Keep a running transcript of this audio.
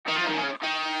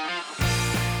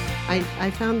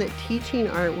I found that teaching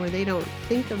art where they don't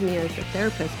think of me as a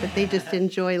therapist, but they just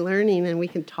enjoy learning, and we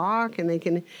can talk, and they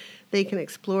can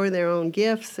explore their own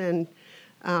gifts and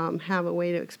have a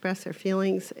way to express their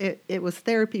feelings. It was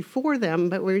therapy for them,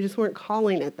 but we just weren't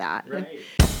calling it that. Right.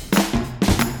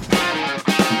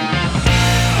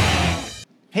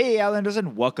 Hey Islanders,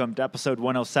 and welcome to episode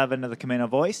 107 of the Camino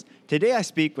Voice. Today I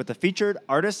speak with the featured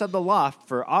artist of the Loft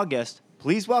for August.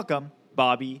 Please welcome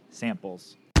Bobby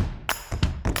Samples.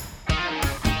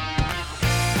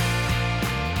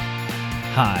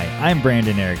 Hi, I'm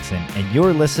Brandon Erickson, and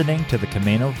you're listening to the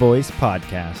Camino Voice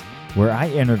podcast, where I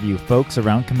interview folks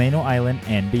around Camino Island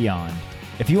and beyond.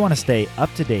 If you want to stay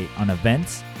up to date on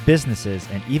events, businesses,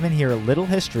 and even hear a little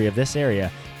history of this area,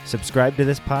 subscribe to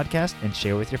this podcast and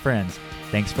share with your friends.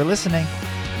 Thanks for listening.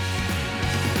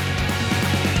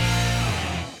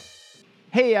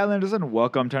 Hey Islanders, and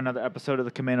welcome to another episode of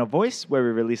the Camino Voice, where we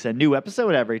release a new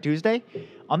episode every Tuesday.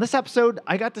 On this episode,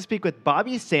 I got to speak with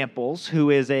Bobby Samples, who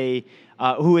is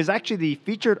actually the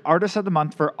featured artist of the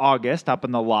month for August up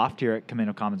in the Loft here at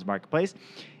Camino Commons Marketplace.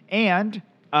 And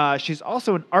she's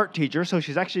also an art teacher, so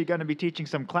she's actually going to be teaching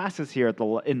some classes here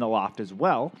in the Loft as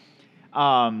well.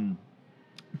 So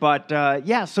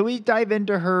we dive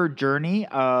into her journey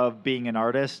of being an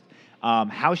artist,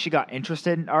 how she got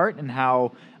interested in art, and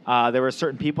how there were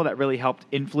certain people that really helped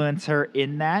influence her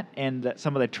in that, and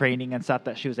some of the training and stuff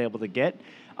that she was able to get.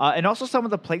 And also some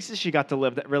of the places she got to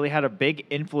live that really had a big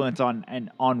influence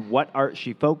on what art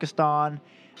she focused on,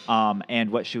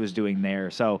 and what she was doing there.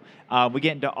 So we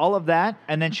get into all of that,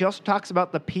 and then she also talks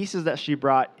about the pieces that she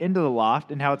brought into the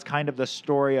Loft and how it's kind of the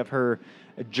story of her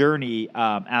journey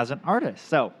as an artist.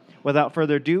 So without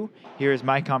further ado, here's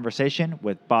my conversation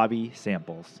with Bobby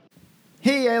Samples.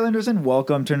 Hey Islanders, and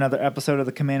welcome to another episode of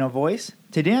the Camino Voice.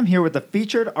 Today I'm here with the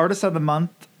featured artist of the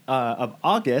month of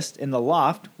August in the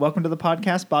Loft. Welcome to the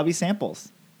podcast, Bobby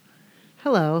Samples.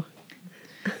 Hello.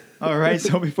 All right,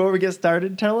 so before we get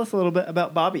started, tell us a little bit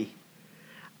about Bobby.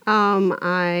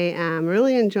 I am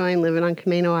really enjoying living on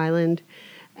Camino Island,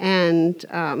 and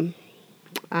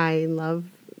I love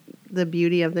the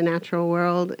beauty of the natural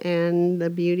world and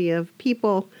the beauty of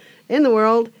people in the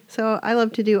world. So I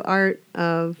love to do art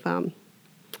of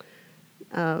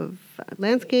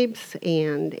landscapes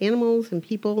and animals and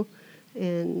people,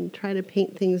 and try to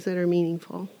paint things that are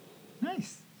meaningful.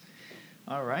 Nice.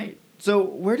 All right. So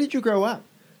where did you grow up?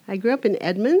 I grew up in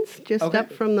Edmonds, just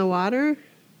up from the water.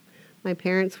 My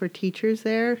parents were teachers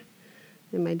there,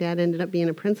 and my dad ended up being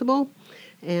a principal.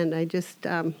 And I just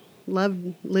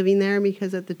loved living there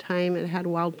because at the time it had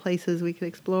wild places we could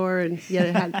explore, and yet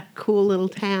it had a cool little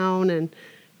town, and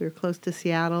we were close to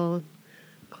Seattle,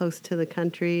 close to the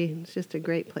country. It's just a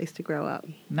great place to grow up.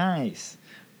 Nice.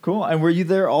 Cool. And were you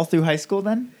there all through high school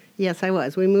then? Yes, I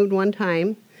was. We moved one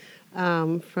time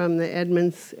from the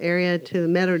Edmonds area to the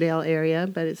Meadowdale area,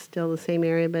 but it's still the same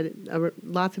area, but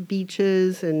lots of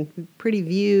beaches and pretty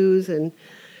views, and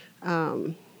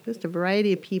just a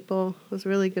variety of people. It was a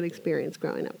really good experience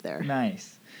growing up there.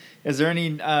 Nice. Is there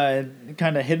any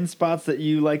kind of hidden spots that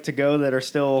you like to go that are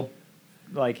still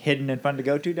like hidden and fun to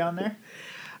go to down there?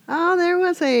 Oh, there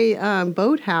was a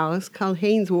boathouse called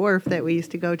Haynes Wharf that we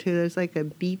used to go to. There's like a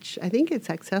beach. I think it's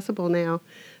accessible now,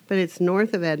 but it's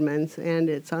north of Edmonds, and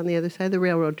it's on the other side of the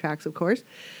railroad tracks, of course.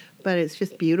 But it's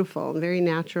just beautiful, very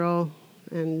natural,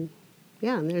 and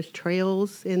yeah, and there's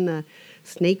trails in the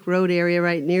Snake Road area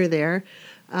right near there.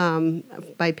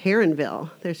 By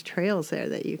Perrinville, there's trails there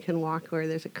that you can walk where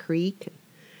there's a creek.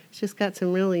 It's just got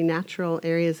some really natural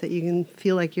areas that you can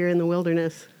feel like you're in the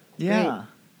wilderness. Yeah. Great.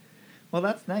 Well,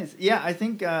 that's nice. Yeah, I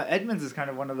think Edmonds is kind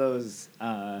of one of those,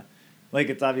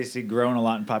 it's obviously grown a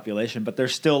lot in population, but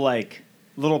there's still like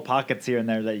little pockets here and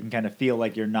there that you can kind of feel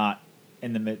like you're not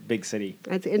in the big city.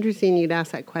 It's interesting you'd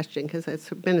ask that question, because it's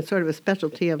been a sort of a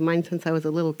specialty of mine since I was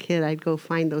a little kid. I'd go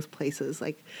find those places.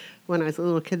 Like when I was a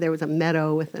little kid, there was a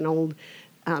meadow with an old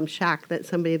shack that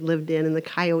somebody had lived in, and the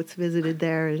coyotes visited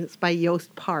there. And it's by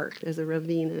Yost Park. There's a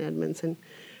ravine in Edmonds, and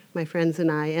my friends and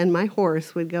I and my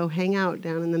horse would go hang out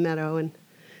down in the meadow. And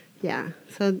yeah,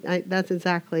 so that's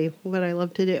exactly what I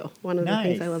love to do. One of the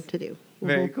things I love to do.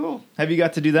 Very cool. Have you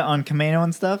got to do that on Camino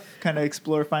and stuff? Kind of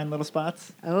explore, find little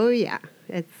spots? Oh, yeah.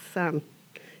 It's,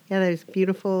 there's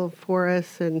beautiful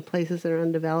forests and places that are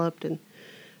undeveloped,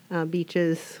 and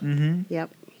beaches. Mm-hmm.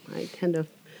 Yep. I tend to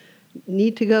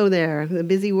need to go there. The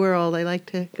busy world, I like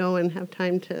to go and have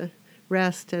time to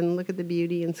rest and look at the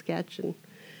beauty and sketch and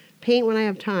paint when I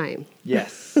have time.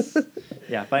 Yes.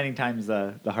 Yeah, finding time is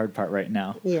the hard part right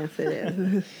now. Yes, it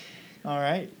is. All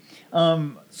right.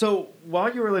 So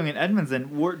while you were living in Edmonds, then,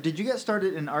 did you get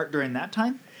started in art during that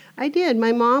time? I did.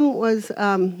 My mom was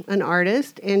an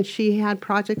artist, and she had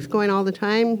projects going all the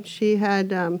time. She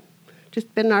had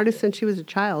just been an artist since she was a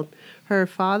child. Her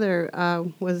father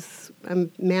was a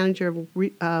manager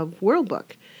of World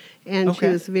Book, and she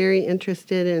Okay. was very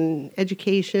interested in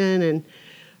education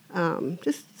and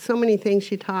just so many things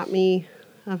she taught me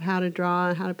of how to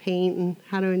draw, how to paint, and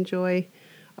how to enjoy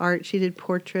art. She did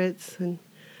portraits, and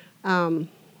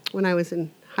when I was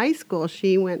in high school,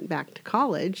 she went back to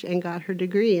college and got her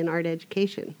degree in art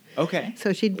education. Okay.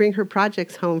 So she'd bring her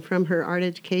projects home from her art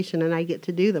education, and I get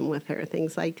to do them with her.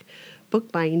 Things like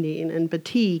bookbinding and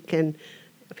batik and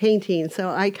painting. So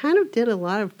I kind of did a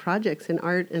lot of projects in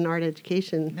art and art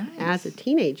education Nice. as a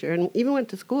teenager, and even went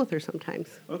to school with her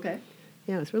sometimes. Okay.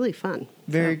 Yeah, it was really fun.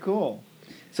 Very So- cool.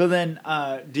 So then,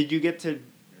 did you get to,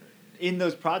 in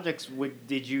those projects,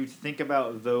 did you think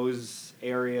about those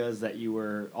areas that you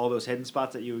were, all those hidden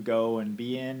spots that you would go and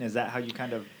be in? Is that how you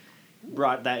kind of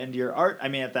brought that into your art? I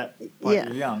mean, at that point Yes.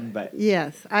 you're young, but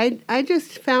Yes, I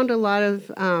just found a lot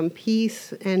of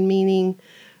peace and meaning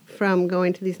from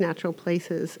going to these natural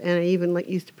places, and I even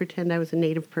used to pretend I was a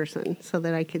native person so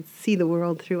that I could see the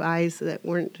world through eyes that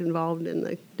weren't involved in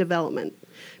the development.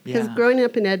 Because Yeah. growing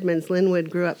up in Edmonds, Linwood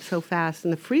grew up so fast,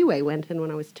 and the freeway went in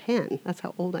when I was 10. That's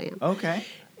how old I am. okay.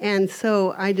 And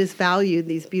so I just valued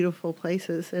these beautiful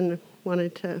places and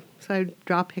wanted to, so I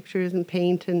draw pictures and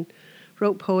paint and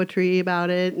wrote poetry about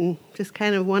it and just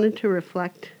kind of wanted to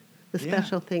reflect the Yeah.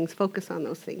 special things, focus on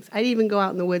those things. I'd even go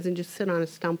out in the woods and just sit on a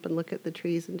stump and look at the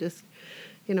trees and just,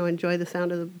 enjoy the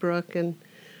sound of the brook and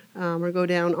or go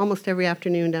down almost every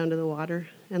afternoon down to the water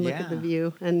and look at the Yeah.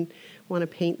 view and want to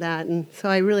paint that. And so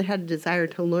I really had a desire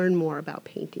to learn more about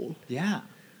painting. Yeah.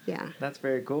 Yeah. That's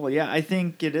very cool. Yeah, I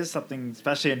think it is something,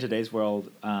 especially in today's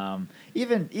world.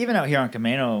 Even out here on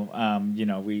Camino,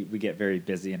 we get very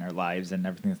busy in our lives and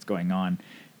everything that's going on.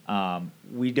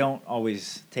 We don't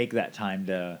always take that time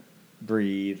to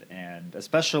breathe, and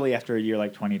especially after a year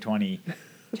like 2020,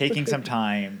 taking some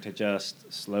time to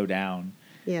just slow down.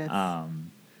 Yes.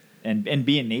 And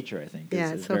be in nature, I think. Yeah,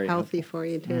 is it's so very healthy helpful. for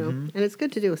you too, Mhm. and it's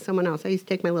good to do with someone else. I used to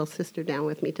take my little sister down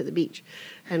with me to the beach,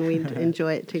 and we'd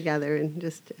enjoy it together. And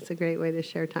it's a great way to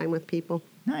share time with people.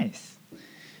 Nice.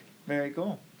 Very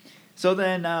cool. So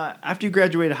then, after you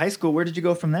graduated high school, where did you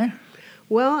go from there?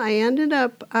 Well, I ended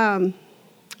up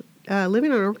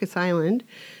living on Orcas Island,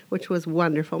 which was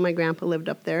wonderful. My grandpa lived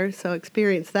up there, so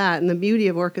experienced that. And the beauty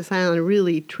of Orcas Island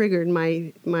really triggered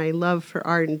my love for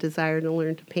art and desire to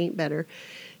learn to paint better.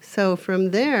 So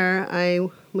from there, I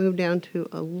moved down to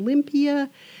Olympia,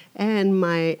 and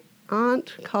my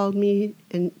aunt called me,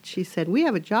 and she said, "We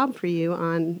have a job for you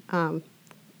on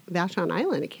Vashon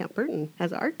Island at Camp Burton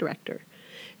as art director."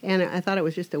 And I thought it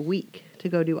was just a week to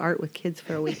go do art with kids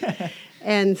for a week.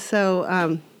 And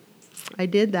so I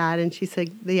did that, and she said,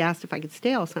 they asked if I could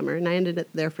stay all summer, and I ended up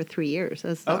there for 3 years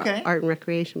as the Okay. art and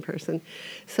recreation person.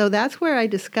 So that's where I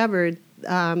discovered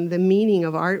the meaning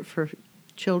of art for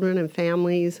children and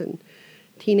families and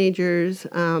teenagers.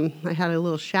 I had a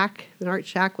little shack, an art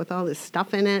shack with all this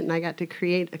stuff in it, and I got to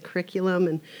create a curriculum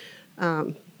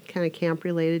and kind of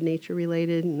camp-related,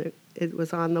 nature-related, and it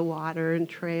was on the water and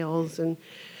trails. And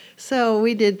so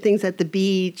we did things at the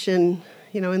beach and,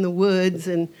 in the woods.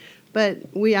 But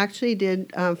we actually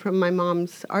did, from my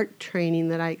mom's art training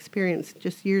that I experienced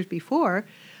just years before,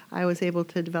 I was able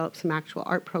to develop some actual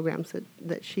art programs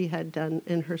that she had done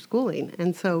in her schooling.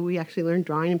 And so we actually learned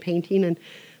drawing and painting, and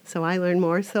so I learned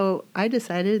more. So I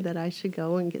decided that I should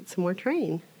go and get some more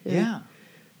training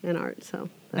in art. So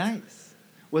that's, Nice.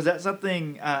 Was that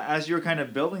something, as you were kind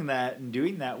of building that and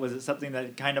doing that, was it something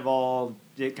that kind of all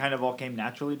came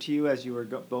naturally to you as you were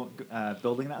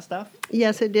building that stuff?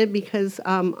 Yes, it did, because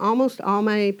almost all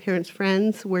my parents'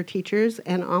 friends were teachers,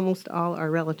 and almost all our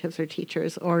relatives are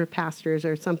teachers or pastors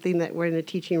or something that were in a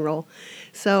teaching role.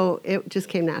 So it just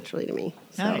came naturally to me.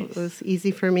 So Nice. it was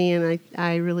easy for me, and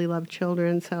I really love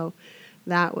children. So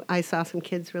that I saw some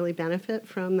kids really benefit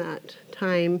from that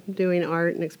time doing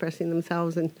art and expressing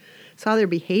themselves, and saw their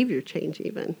behavior change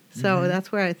even. So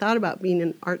that's where I thought about being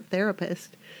an art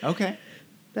therapist. Okay.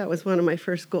 That was one of my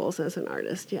first goals as an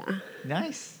artist, yeah.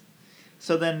 Nice.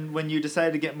 So then when you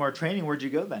decided to get more training, where'd you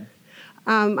go then?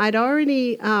 I'd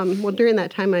already, during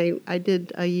that time, I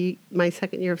did my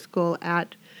second year of school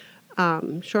at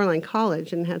Shoreline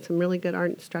College and had some really good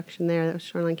art instruction there. That was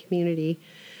Shoreline Community,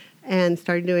 and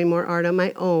started doing more art on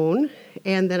my own.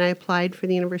 And then I applied for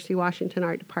the University of Washington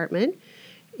Art Department,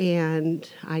 and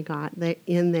I got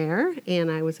in there,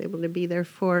 and I was able to be there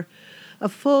for a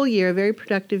full year, a very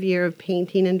productive year of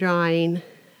painting and drawing,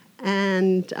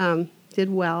 and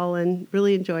did well and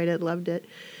really enjoyed it, loved it.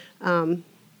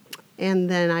 and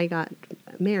then I got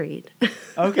married.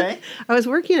 Okay. I was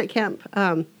working at camp,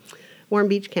 Warm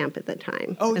Beach Camp at that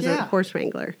time as a horse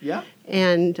wrangler. Yeah.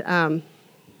 And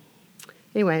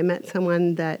anyway, I met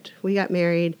someone that we got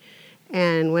married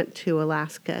and went to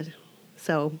Alaska.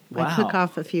 So I took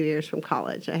off a few years from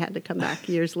college. I had to come back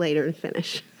years later and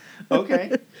finish.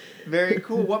 Okay. Very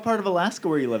cool. What part of Alaska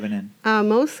were you living in?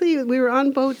 Mostly we were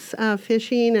on boats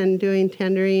fishing and doing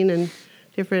tendering and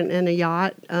and a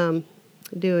yacht,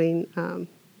 doing,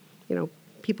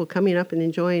 people coming up and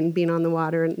enjoying being on the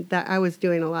water. And that I was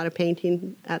doing a lot of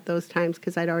painting at those times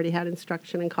because I'd already had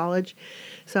instruction in college.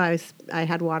 So I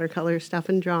had watercolor stuff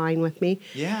and drawing with me.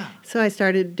 Yeah. So I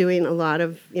started doing a lot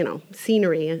of,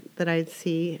 scenery that I'd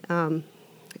see.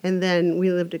 And then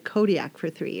we lived at Kodiak for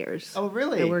 3 years. Oh,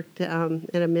 really? I worked in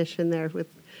a mission there with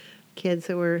kids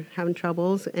that were having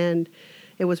troubles, and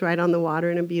it was right on the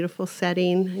water in a beautiful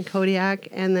setting in Kodiak.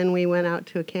 And then we went out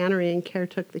to a cannery and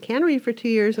took the cannery for 2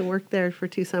 years and worked there for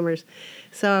 2 summers.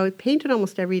 So I painted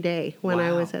almost every day when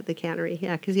I was at the cannery.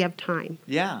 Yeah, because you have time.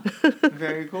 Yeah.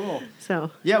 Very cool.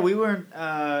 So. Yeah,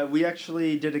 we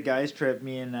actually did a guys trip.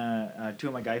 Me and 2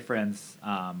 of my guy friends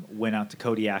went out to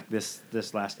Kodiak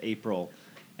this last April.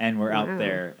 And we're out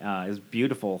there. It was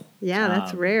beautiful. Yeah,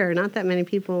 that's rare. Not that many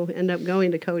people end up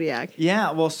going to Kodiak.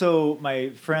 Yeah, well, so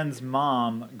my friend's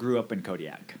mom grew up in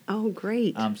Kodiak. Oh,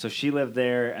 great. So she lived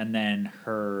there, and then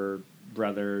her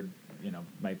brother,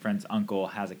 my friend's uncle,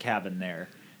 has a cabin there.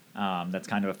 That's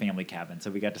kind of a family cabin. So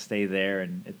we got to stay there,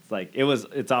 and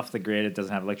it's off the grid. It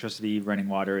doesn't have electricity, running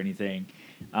water, or anything.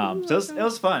 So it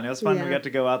was fun. It was fun. Yeah. We got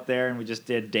to go out there, and we just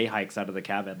did day hikes out of the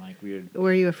cabin.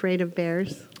 Were you afraid of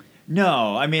bears?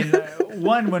 No, I mean,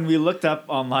 when we looked up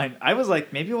online, I was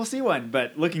like, maybe we'll see one.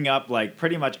 But looking up,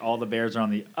 pretty much all the bears are on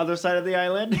the other side of the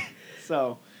island.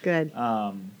 So good.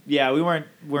 Yeah, we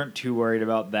weren't too worried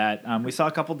about that. We saw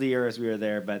a couple deer as we were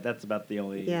there, but that's about the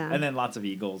only. Yeah. And then lots of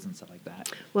eagles and stuff like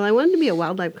that. Well, I wanted to be a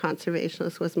wildlife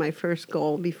conservationist was my first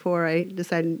goal before I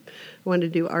decided I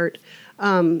wanted to do art.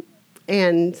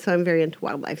 And so I'm very into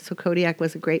wildlife. So Kodiak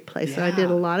was a great place. Yeah. So I did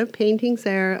a lot of paintings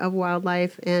there of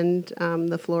wildlife and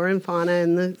the flora and fauna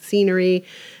and the scenery.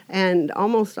 And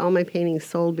almost all my paintings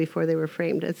sold before they were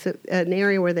framed. It's an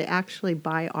area where they actually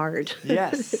buy art.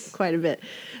 Yes. Quite a bit.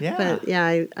 Yeah. But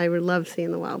yeah, I would love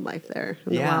seeing the wildlife there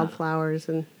and the wildflowers.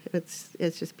 And it's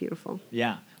just beautiful.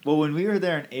 Yeah. Well, when we were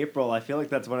there in April, I feel like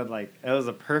that's it was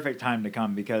a perfect time to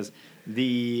come because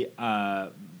the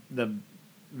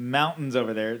mountains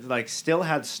over there still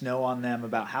had snow on them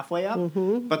about halfway up,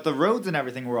 but the roads and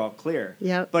everything were all clear.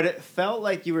 Yep. But it felt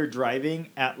like you were driving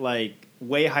at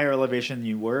way higher elevation than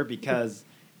you were because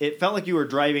it felt like you were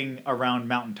driving around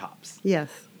mountaintops. Yes.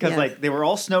 Because they were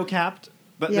all snow capped,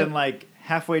 but then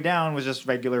halfway down was just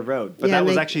regular road. But that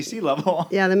was actually sea level.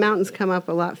 Yeah, the mountains come up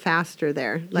a lot faster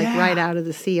there, right out of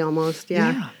the sea almost.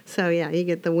 Yeah. So, you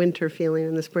get the winter feeling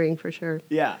in the spring for sure.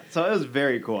 Yeah, so it was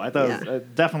very cool. I thought I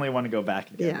definitely want to go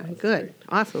back again. Yeah, good. Great.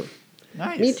 Awesome.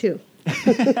 Nice. Me too.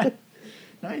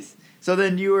 Nice. So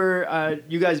then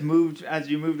you guys moved, as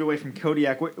you moved away from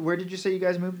Kodiak, where did you say you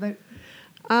guys moved then?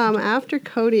 After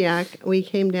Kodiak, we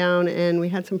came down and we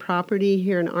had some property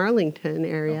here in Arlington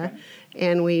area. Okay.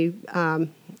 And we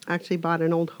actually bought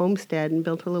an old homestead and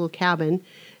built a little cabin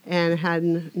and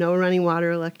had no running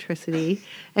water, electricity.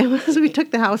 And as we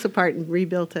took the house apart and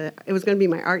rebuilt it was going to be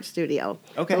my art studio.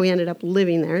 Okay. But we ended up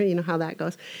living there. You know how that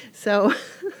goes. So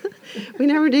we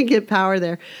never did get power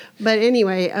there. But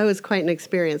anyway, it was quite an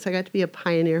experience. I got to be a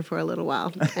pioneer for a little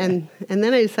while. And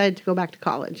then I decided to go back to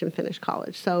college and finish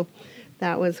college. So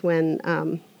that was when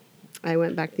I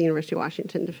went back to the University of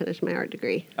Washington to finish my art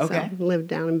degree. Okay. So lived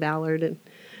down in Ballard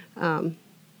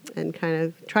and kind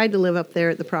of tried to live up there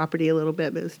at the property a little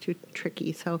bit, but it was too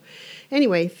tricky. So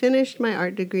anyway, finished my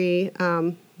art degree,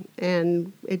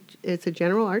 and it's a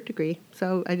general art degree.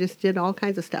 So I just did all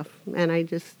kinds of stuff, and I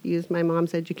just used my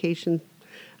mom's education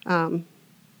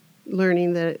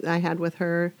learning that I had with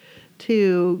her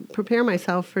to prepare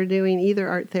myself for doing either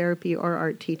art therapy or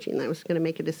art teaching. I was going to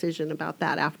make a decision about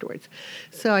that afterwards.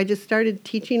 So I just started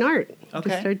teaching art. Okay.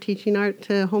 Just started teaching art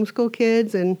to homeschool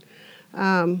kids, and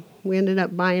we ended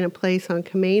up buying a place on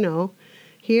Camino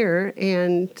here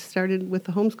and started with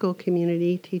the homeschool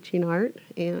community teaching art,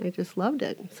 and I just loved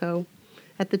it. So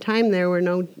at the time, there were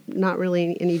not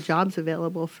really any jobs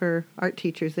available for art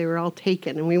teachers. They were all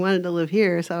taken, and we wanted to live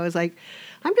here, so I was like,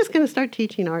 I'm just going to start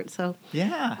teaching art. So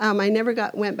I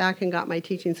never went back and got my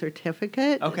teaching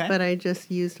certificate, but I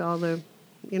just used all the,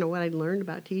 what I'd learned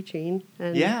about teaching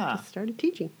and just started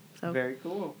teaching. So very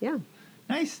cool. Yeah.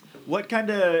 Nice.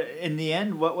 In the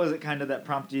end, what was it kind of that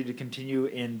prompted you to continue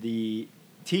in the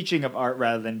teaching of art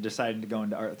rather than deciding to go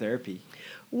into art therapy?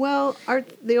 Well,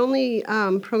 the only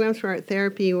programs for art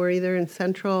therapy were either in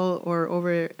Central or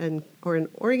in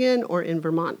Oregon or in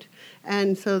Vermont,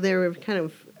 and so they were kind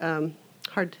of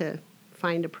hard to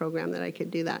find a program that I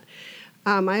could do that.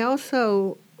 I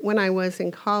also, when I was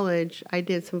in college, I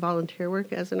did some volunteer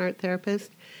work as an art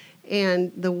therapist,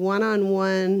 and the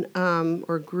one-on-one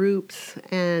or groups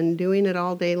and doing it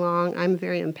all day long, I'm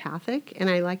very empathic, and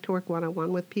I like to work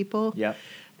one-on-one with people. Yep.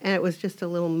 And it was just a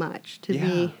little much to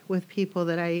be with people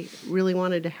that I really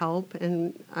wanted to help,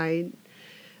 and I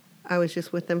was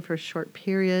just with them for a short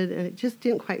period, and it just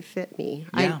didn't quite fit me.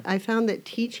 Yeah. I found that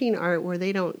teaching art where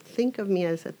they don't think of me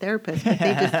as a therapist, but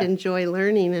they just enjoy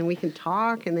learning, and we can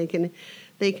talk, and they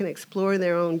can explore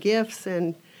their own gifts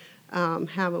and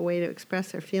have a way to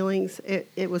express their feelings.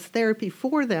 It was therapy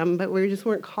for them, but we just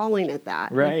weren't calling it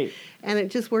that. Right. And it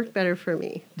just worked better for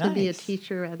me to be a Nice.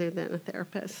 teacher rather than a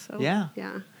therapist. So, Yeah.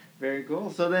 Yeah. Very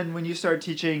cool. So then when you started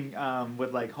teaching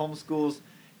with like homeschools,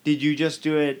 did you just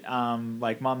do it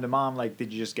like mom to mom? Like,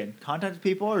 did you just get in contact with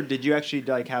people, or did you actually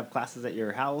like have classes at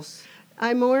your house?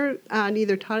 I more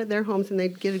either taught at their homes, and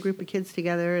they'd get a group of kids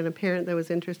together, and a parent that was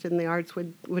interested in the arts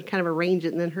would kind of arrange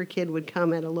it, and then her kid would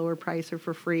come at a lower price or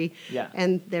for free. Yeah.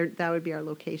 And that would be our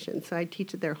location. So I'd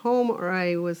teach at their home, or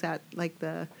I was at like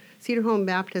the Cedar Home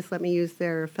Baptist let me use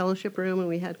their fellowship room, and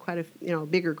we had quite a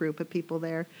bigger group of people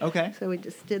there. Okay. So we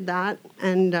just did that,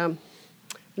 and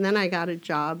then I got a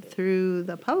job through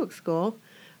the public school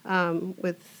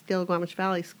with Still-Squamish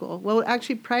Valley School. Well,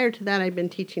 actually, prior to that, I'd been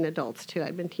teaching adults too.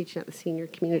 I'd been teaching at the senior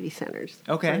community centers.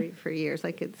 Okay. For years,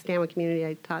 like at Stanwood Community,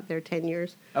 I taught there 10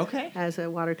 years Okay. as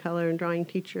a watercolor and drawing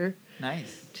teacher.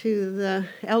 Nice. To the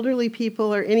elderly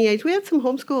people or any age. We had some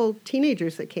homeschool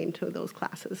teenagers that came to those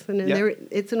classes. And Yep.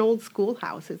 it's an old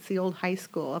schoolhouse. It's the old high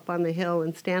school up on the hill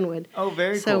in Stanwood. Oh,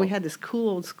 very So cool. we had this cool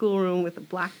old schoolroom with a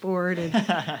blackboard. And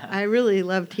I really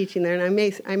loved teaching there. And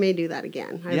I may do that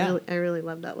again. I really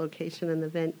love that location and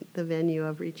the venue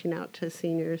of reaching out to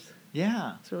seniors.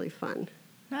 Yeah. It's really fun.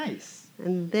 Nice.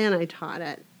 And then I taught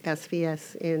at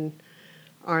SVS in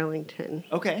Arlington.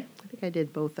 Okay. I think I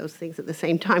did both those things at the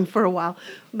same time for a while,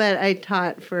 but I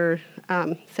taught for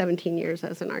 17 years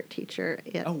as an art teacher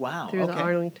through the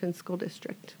Arlington School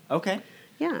District. Okay.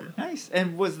 Yeah. Nice.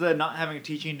 And was the not having a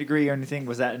teaching degree or anything,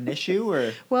 was that an issue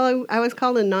or? Well, I was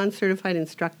called a non-certified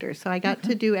instructor, so I got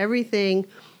to do everything.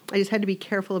 I just had to be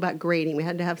careful about grading. We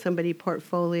had to have somebody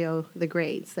portfolio the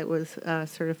grades that was a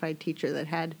certified teacher that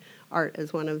had art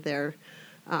as one of their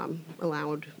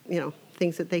allowed,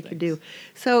 things that they could do.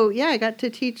 So, yeah, I got to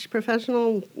teach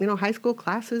professional, high school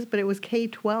classes, but it was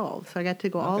K-12. So I got to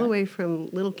go all the way from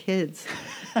little kids.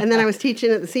 And then I was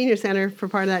teaching at the senior center for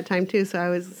part of that time, too.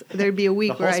 So there'd be a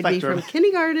week where I'd be from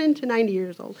kindergarten to 90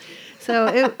 years old. So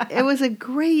it was a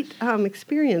great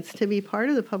experience to be part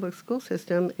of the public school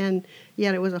system, and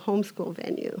yet it was a homeschool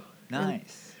venue.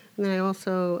 Nice. And then I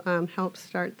also helped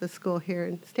start the school here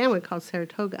in Stanwood called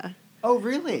Saratoga. Oh,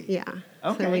 really? Yeah.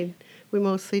 Okay. So we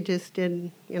mostly just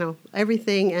did,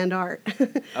 everything and art.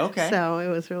 Okay. So it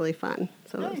was really fun.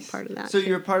 So Nice. that was part of that. So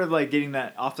you were part of like getting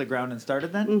that off the ground and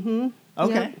started then? Mm-hmm.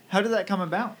 Okay. Yeah. How did that come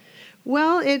about?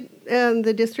 Well,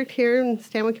 the district here in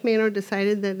Stanwood Camano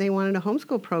decided that they wanted a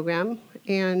homeschool program,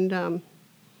 and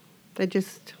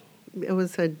it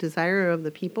was a desire of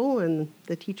the people and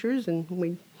the teachers, and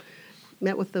we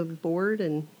met with the board,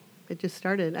 and it just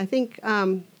started. I think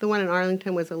the one in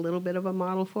Arlington was a little bit of a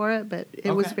model for it, but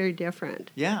it was very different.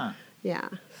 Yeah. Yeah,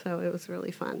 so it was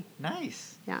really fun.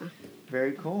 Nice. Yeah.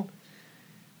 Very cool.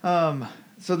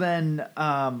 So then,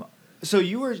 so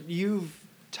you've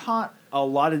taught a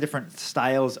lot of different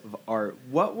styles of art.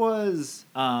 What were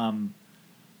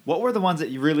the ones that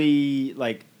you really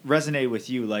like resonated with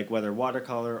you, like whether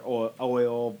watercolor or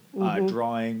oil,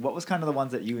 drawing? What was kind of the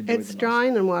ones that you enjoyed the most?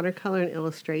 Drawing and watercolor and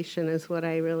illustration is what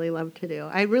I really love to do.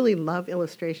 I really love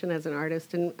illustration as an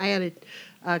artist, and I had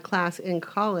a class in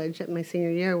college at my senior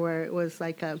year where it was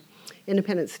like a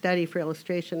independent study for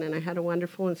illustration, and I had a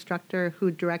wonderful instructor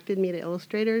who directed me to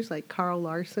illustrators. Like Carl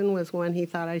Larson was one he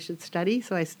thought I should study,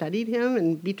 so I studied him,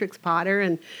 and Beatrix Potter,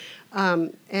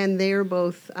 and they are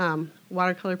both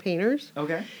watercolor painters.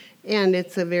 Okay. And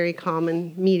it's a very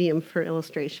common medium for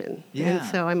illustration. Yeah. And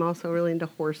so I'm also really into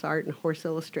horse art and horse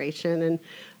illustration.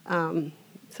 And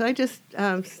so I just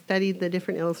studied the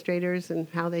different illustrators and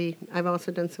how I've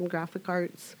also done some graphic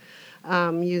arts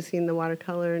using the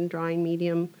watercolor and drawing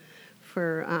medium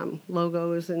for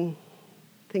logos and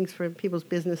things for people's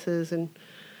businesses. And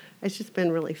it's just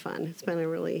been really fun. It's been a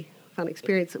really fun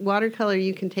experience. Watercolor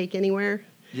you can take anywhere.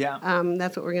 Yeah.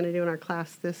 That's what we're going to do in our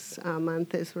class this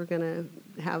month. Is we're going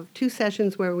to have 2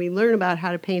 sessions where we learn about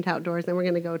how to paint outdoors, then we're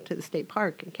going to go to the state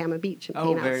park in Kama Beach and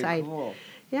paint outside. Very cool.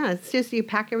 Yeah, it's just you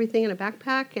pack everything in a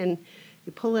backpack and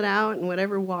you pull it out, and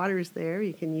whatever water's there,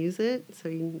 you can use it. So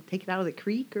you can take it out of the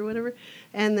creek or whatever,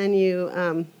 and then you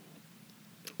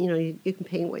can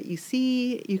paint what you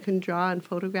see. You can draw and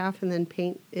photograph, and then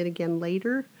paint it again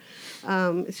later.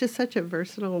 It's just such a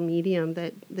versatile medium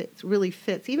that really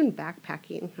fits. Even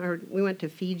backpacking. Or we went to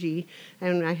Fiji,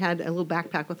 and I had a little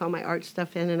backpack with all my art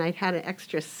stuff in, and I'd had an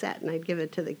extra set, and I'd give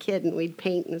it to the kid, and we'd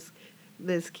paint. And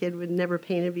this kid would never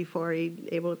painted before. He'd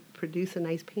able to produce a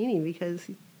nice painting because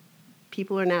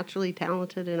people are naturally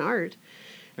talented in art.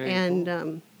 Very and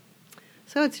cool.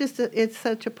 So it's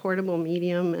such a portable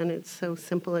medium, and it's so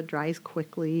simple. It dries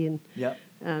quickly, and Yep.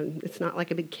 it's not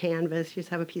like a big canvas. You just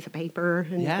have a piece of paper,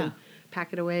 and you can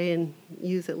pack it away and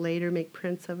use it later, make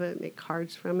prints of it, make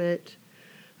cards from it.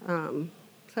 So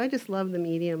I just love the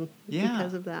medium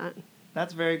because of that.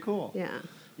 That's very cool. Yeah.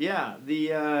 Yeah,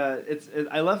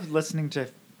 I love listening to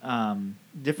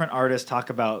different artists talk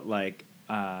about like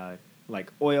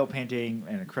oil painting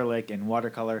and acrylic and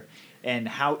watercolor, and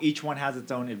how each one has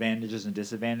its own advantages and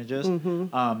disadvantages,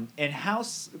 and how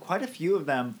quite a few of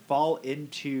them fall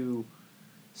into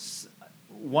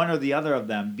one or the other of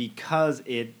them because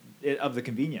of the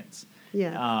convenience.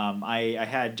 Yeah. I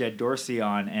had Jed Dorsey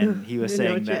on, and he was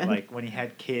saying that like when he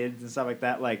had kids and stuff like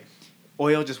that, like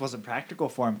oil just wasn't practical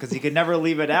for him because he could never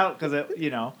leave it out because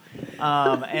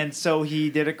and so he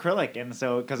did acrylic, and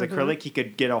so because acrylic he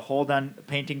could get a whole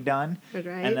painting done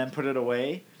and then put it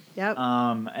away. Yep.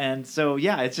 And so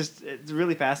it's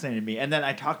really fascinating to me. And then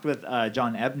I talked with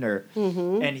John Ebner,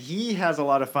 and he has a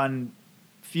lot of fun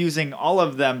fusing all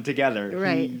of them together.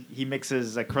 Right. He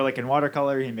mixes acrylic and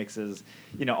watercolor. He mixes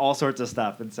all sorts of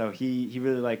stuff, and so he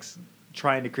really likes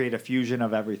trying to create a fusion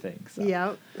of everything. So.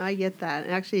 Yeah, I get that.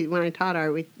 Actually, when I taught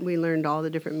art, we learned all the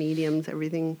different mediums,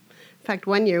 everything. In fact,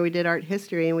 one year we did art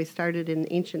history, and we started in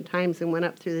ancient times and went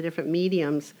up through the different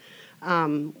mediums,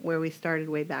 where we started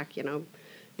way back,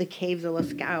 the caves of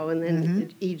Lascaux, and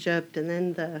then Egypt, and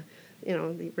then the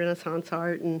Renaissance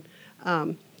art, and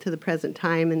to the present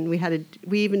time. And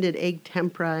we even did egg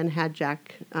tempura and had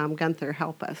Jack Gunther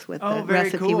help us with the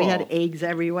recipe. Cool. We had eggs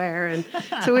everywhere, and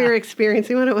so we were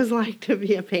experiencing what it was like to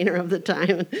be a painter of the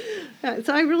time.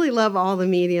 So I really love all the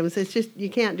mediums. It's just you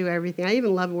can't do everything. I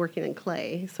even love working in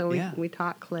clay. So we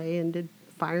taught clay and did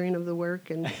firing of the work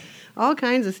and all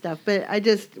kinds of stuff. But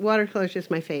watercolor is just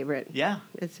my favorite. Yeah.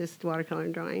 It's just watercolor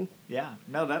and drawing. Yeah.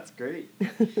 No, that's great.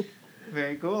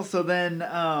 Very cool. So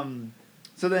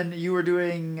then you were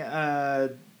doing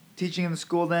teaching in the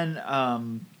school then.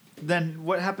 Then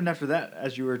what happened after that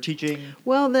as you were teaching?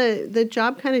 Well, the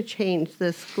job kind of changed.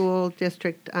 The school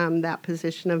district, that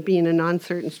position of being a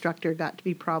non-cert instructor got to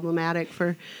be problematic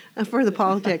for the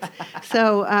politics.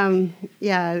 So,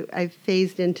 I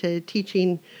phased into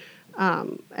teaching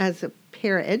as a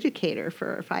paraeducator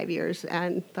for 5 years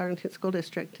at the Arlington School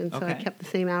District. And so I kept the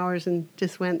same hours and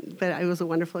just went, but it was a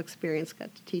wonderful experience.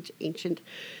 Got to teach ancient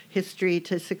history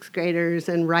to sixth graders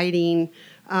and writing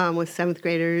with seventh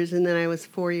graders. And then I was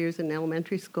 4 years in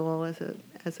elementary school as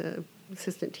a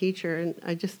assistant teacher, and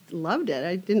I just loved it.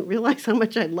 I didn't realize how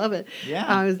much I'd love it. Yeah.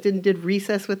 I did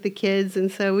recess with the kids, and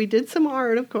so we did some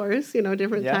art, of course.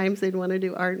 Different times they'd want to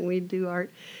do art, and we'd do art.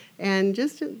 And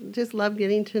just love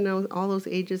getting to know all those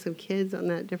ages of kids on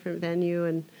that different venue.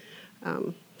 And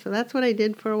so that's what I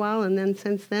did for a while. And then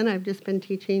since then, I've just been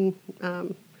teaching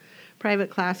private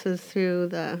classes through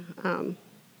the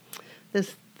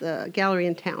gallery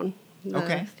in town,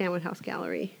 the Stanwood House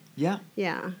Gallery. Yeah.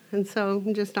 Yeah. And so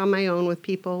I'm just on my own with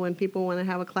people. When people want to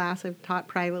have a class, I've taught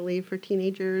privately for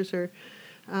teenagers or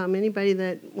anybody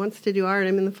that wants to do art.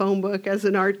 I'm in the phone book as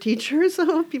an art teacher,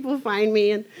 so people find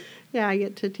me. And I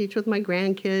get to teach with my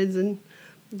grandkids and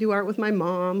do art with my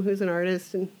mom, who's an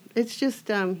artist. And it's just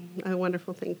a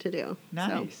wonderful thing to do.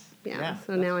 Nice.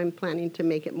 So now I'm planning to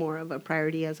make it more of a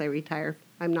priority as I retire.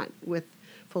 I'm not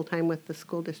full-time with the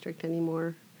school district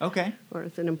anymore. Okay. Or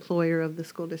as an employer of the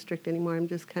school district anymore. I'm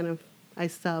just I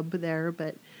sub there,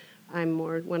 but I'm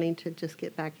more wanting to just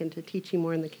get back into teaching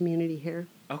more in the community here.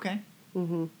 Okay.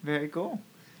 Mm-hmm. Very cool.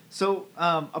 So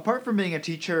apart from being a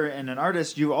teacher and an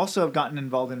artist, you also have gotten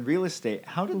involved in real estate.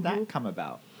 How did that come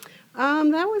about?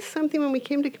 That was something when we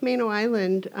came to Camano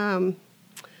Island.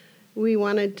 We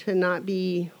wanted to not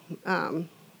be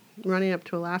running up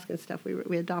to Alaska and stuff.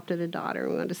 We adopted a daughter,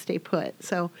 and we wanted to stay put.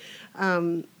 So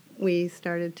we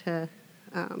started to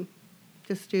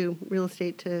just do real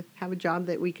estate to have a job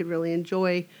that we could really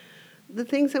enjoy. The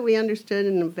things that we understood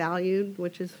and valued,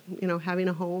 which is, having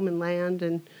a home and land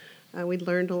and We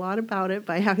learned a lot about it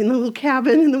by having the little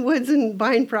cabin in the woods and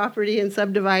buying property and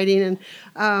subdividing.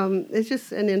 And it's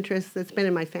just an interest that's been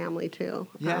in my family, too.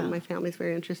 Yeah. My family's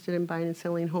very interested in buying and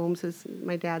selling homes.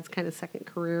 My dad's kind of second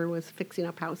career was fixing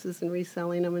up houses and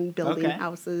reselling them and building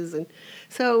houses. And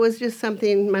so it was just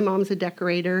something. My mom's a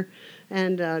decorator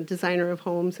and designer of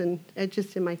homes, and it's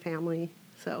just in my family.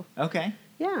 So,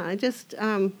 yeah, I just,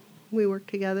 we work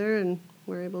together and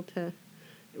we're able to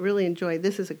really enjoy.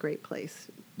 This is a great place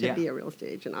to be a real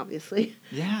estate agent, obviously.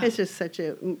 Yeah. It's just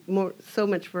so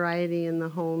much variety in the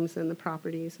homes and the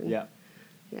properties. And yeah,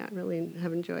 I really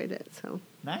have enjoyed it. So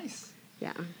nice.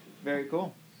 Yeah. Very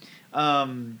cool.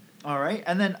 All right.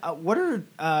 And then what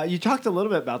are, you talked a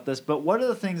little bit about this, but what are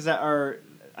the things that are,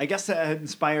 I guess, that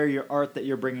inspire your art that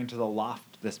you're bringing to the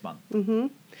loft this month? Mm-hmm.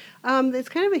 It's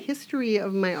kind of a history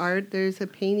of my art. There's a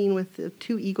painting with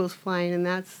 2 eagles flying, and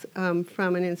that's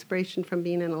from an inspiration from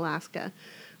being in Alaska.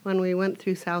 When we went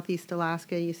through Southeast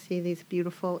Alaska, you see these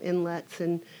beautiful inlets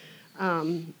and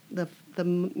the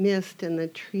mist and the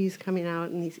trees coming out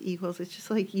and these eagles. It's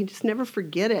just like you just never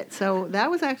forget it. So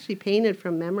that was actually painted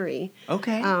from memory.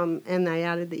 Okay. And I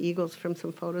added the eagles from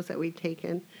some photos that we'd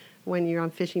taken. When you're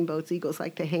on fishing boats, eagles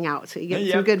like to hang out, so you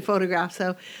get some good photographs.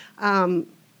 So,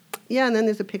 yeah, and then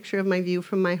there's a picture of my view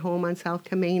from my home on South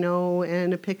Camino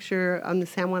and a picture on the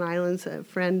San Juan Islands. A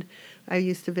friend I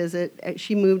used to visit,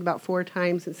 she moved about 4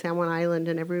 times in San Juan Island,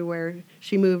 and everywhere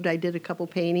she moved, I did a couple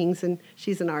paintings, and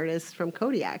she's an artist from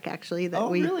Kodiak, actually, that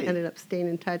we ended up staying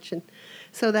in touch. And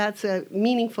so that's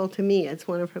meaningful to me. It's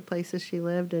one of her places she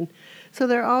lived. And so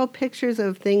they're all pictures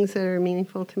of things that are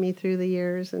meaningful to me through the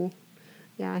years. And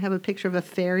yeah, I have a picture of a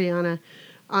fairy on a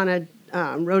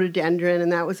rhododendron,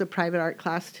 and that was a private art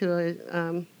class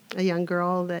to a young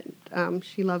girl that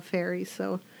she loved fairies.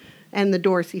 So, and the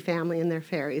Dorsey family and their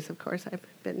fairies, of course, I've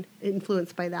been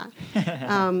influenced by that.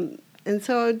 And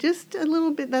so just a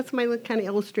little bit, that's my kind of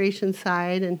illustration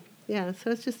side. And yeah, so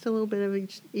it's just a little bit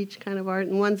of each kind of art.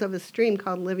 And one's of a stream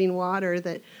called Living Water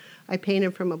that I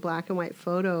painted from a black and white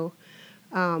photo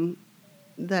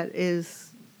that is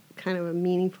kind of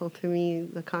meaningful to me.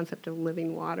 The concept of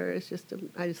living water is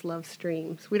I just love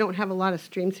streams. We don't have a lot of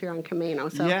streams here on Camino,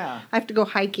 so I have to go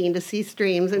hiking to see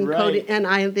streams. And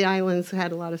the islands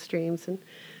had a lot of streams, and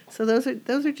so those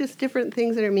are just different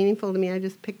things that are meaningful to me. I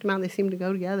just picked them out; they seem to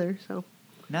go together. So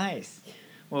nice.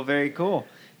 Well, very cool.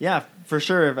 Yeah, for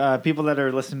sure. People that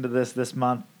are listening to this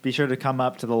month, be sure to come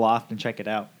up to the loft and check it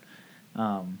out.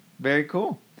 Very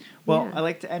cool. Well, I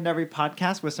like to end every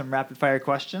podcast with some rapid-fire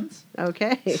questions.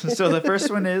 Okay. So the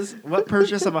first one is, what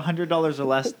purchase of $100 or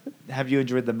less have you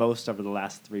enjoyed the most over the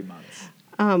last 3 months?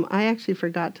 I actually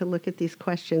forgot to look at these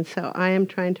questions, so I am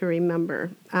trying to remember.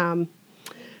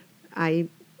 I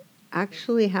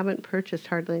actually haven't purchased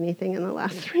hardly anything in the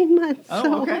last 3 months.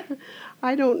 Oh, okay.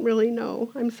 I don't really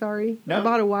know. I'm sorry. No. I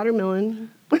bought a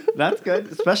watermelon. That's good,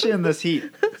 especially in this heat.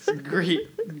 It's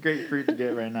great fruit to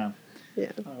get right now.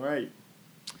 Yeah. All right.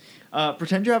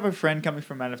 Pretend you have a friend coming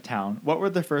from out of town. What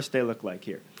would their first day look like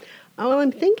here? Oh, well,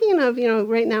 I'm thinking of,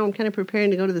 right now I'm kind of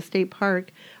preparing to go to the state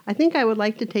park. I think I would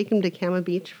like to take him to Kama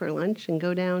Beach for lunch and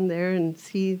go down there and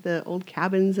see the old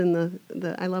cabins and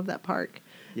I love that park.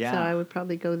 Yeah. So I would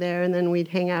probably go there, and then we'd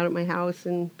hang out at my house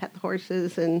and pet the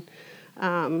horses and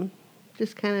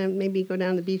just kind of maybe go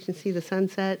down to the beach and see the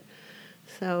sunset.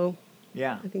 So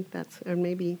yeah, I think or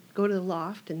maybe go to the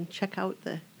loft and check out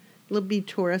be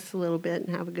tourists a little bit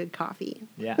and have a good coffee.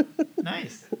 Yeah.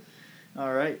 Nice.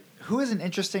 All right. Who is an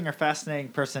interesting or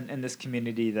fascinating person in this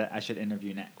community that I should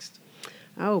interview next?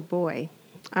 Oh, boy.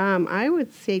 I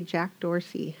would say Jack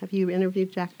Dorsey. Have you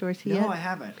interviewed Jack Dorsey yet? No, I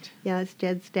haven't. Yeah, it's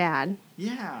Jed's dad.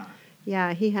 Yeah.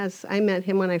 Yeah, I met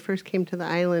him when I first came to the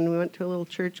island. We went to a little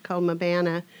church called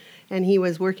Mabana, and he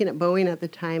was working at Boeing at the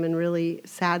time and really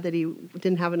sad that he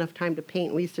didn't have enough time to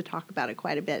paint. We used to talk about it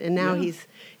quite a bit. And now he's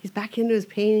back into his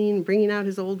painting, bringing out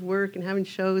his old work and having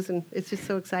shows, and it's just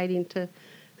so exciting to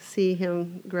see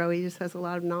him grow. He just has a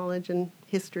lot of knowledge and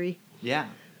history. Yeah.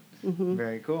 Mm-hmm.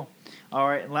 Very cool. All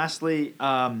right, and lastly,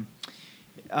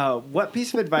 what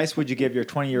piece of advice would you give your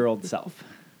 20-year-old self?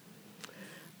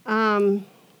 To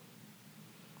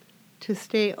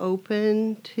stay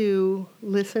open to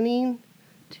listening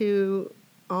to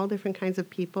all different kinds of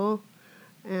people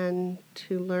and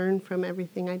to learn from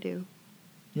everything I do.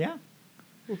 Yeah.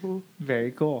 Mm-hmm.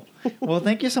 Very cool. Well,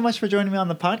 thank you so much for joining me on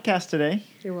the podcast today.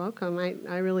 You're welcome.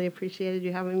 I really appreciated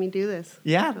you having me do this.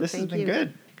 Yeah, so this has been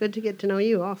good. Good to get to know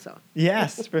you also.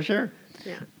 Yes, for sure.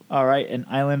 Yeah. All right, and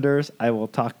Islanders, I will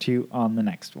talk to you on the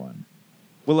next one.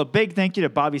 Well, a big thank you to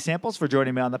Bobby Samples for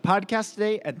joining me on the podcast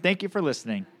today, and thank you for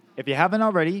listening. If you haven't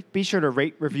already, be sure to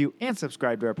rate, review, and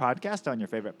subscribe to our podcast on your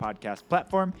favorite podcast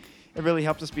platform. It really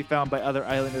helps us be found by other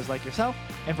islanders like yourself.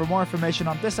 And for more information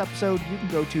on this episode, you can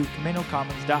go to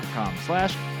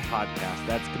CaminoCommons.com/podcast.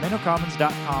 That's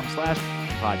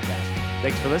CaminoCommons.com/podcast.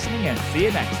 Thanks for listening and see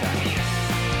you next time.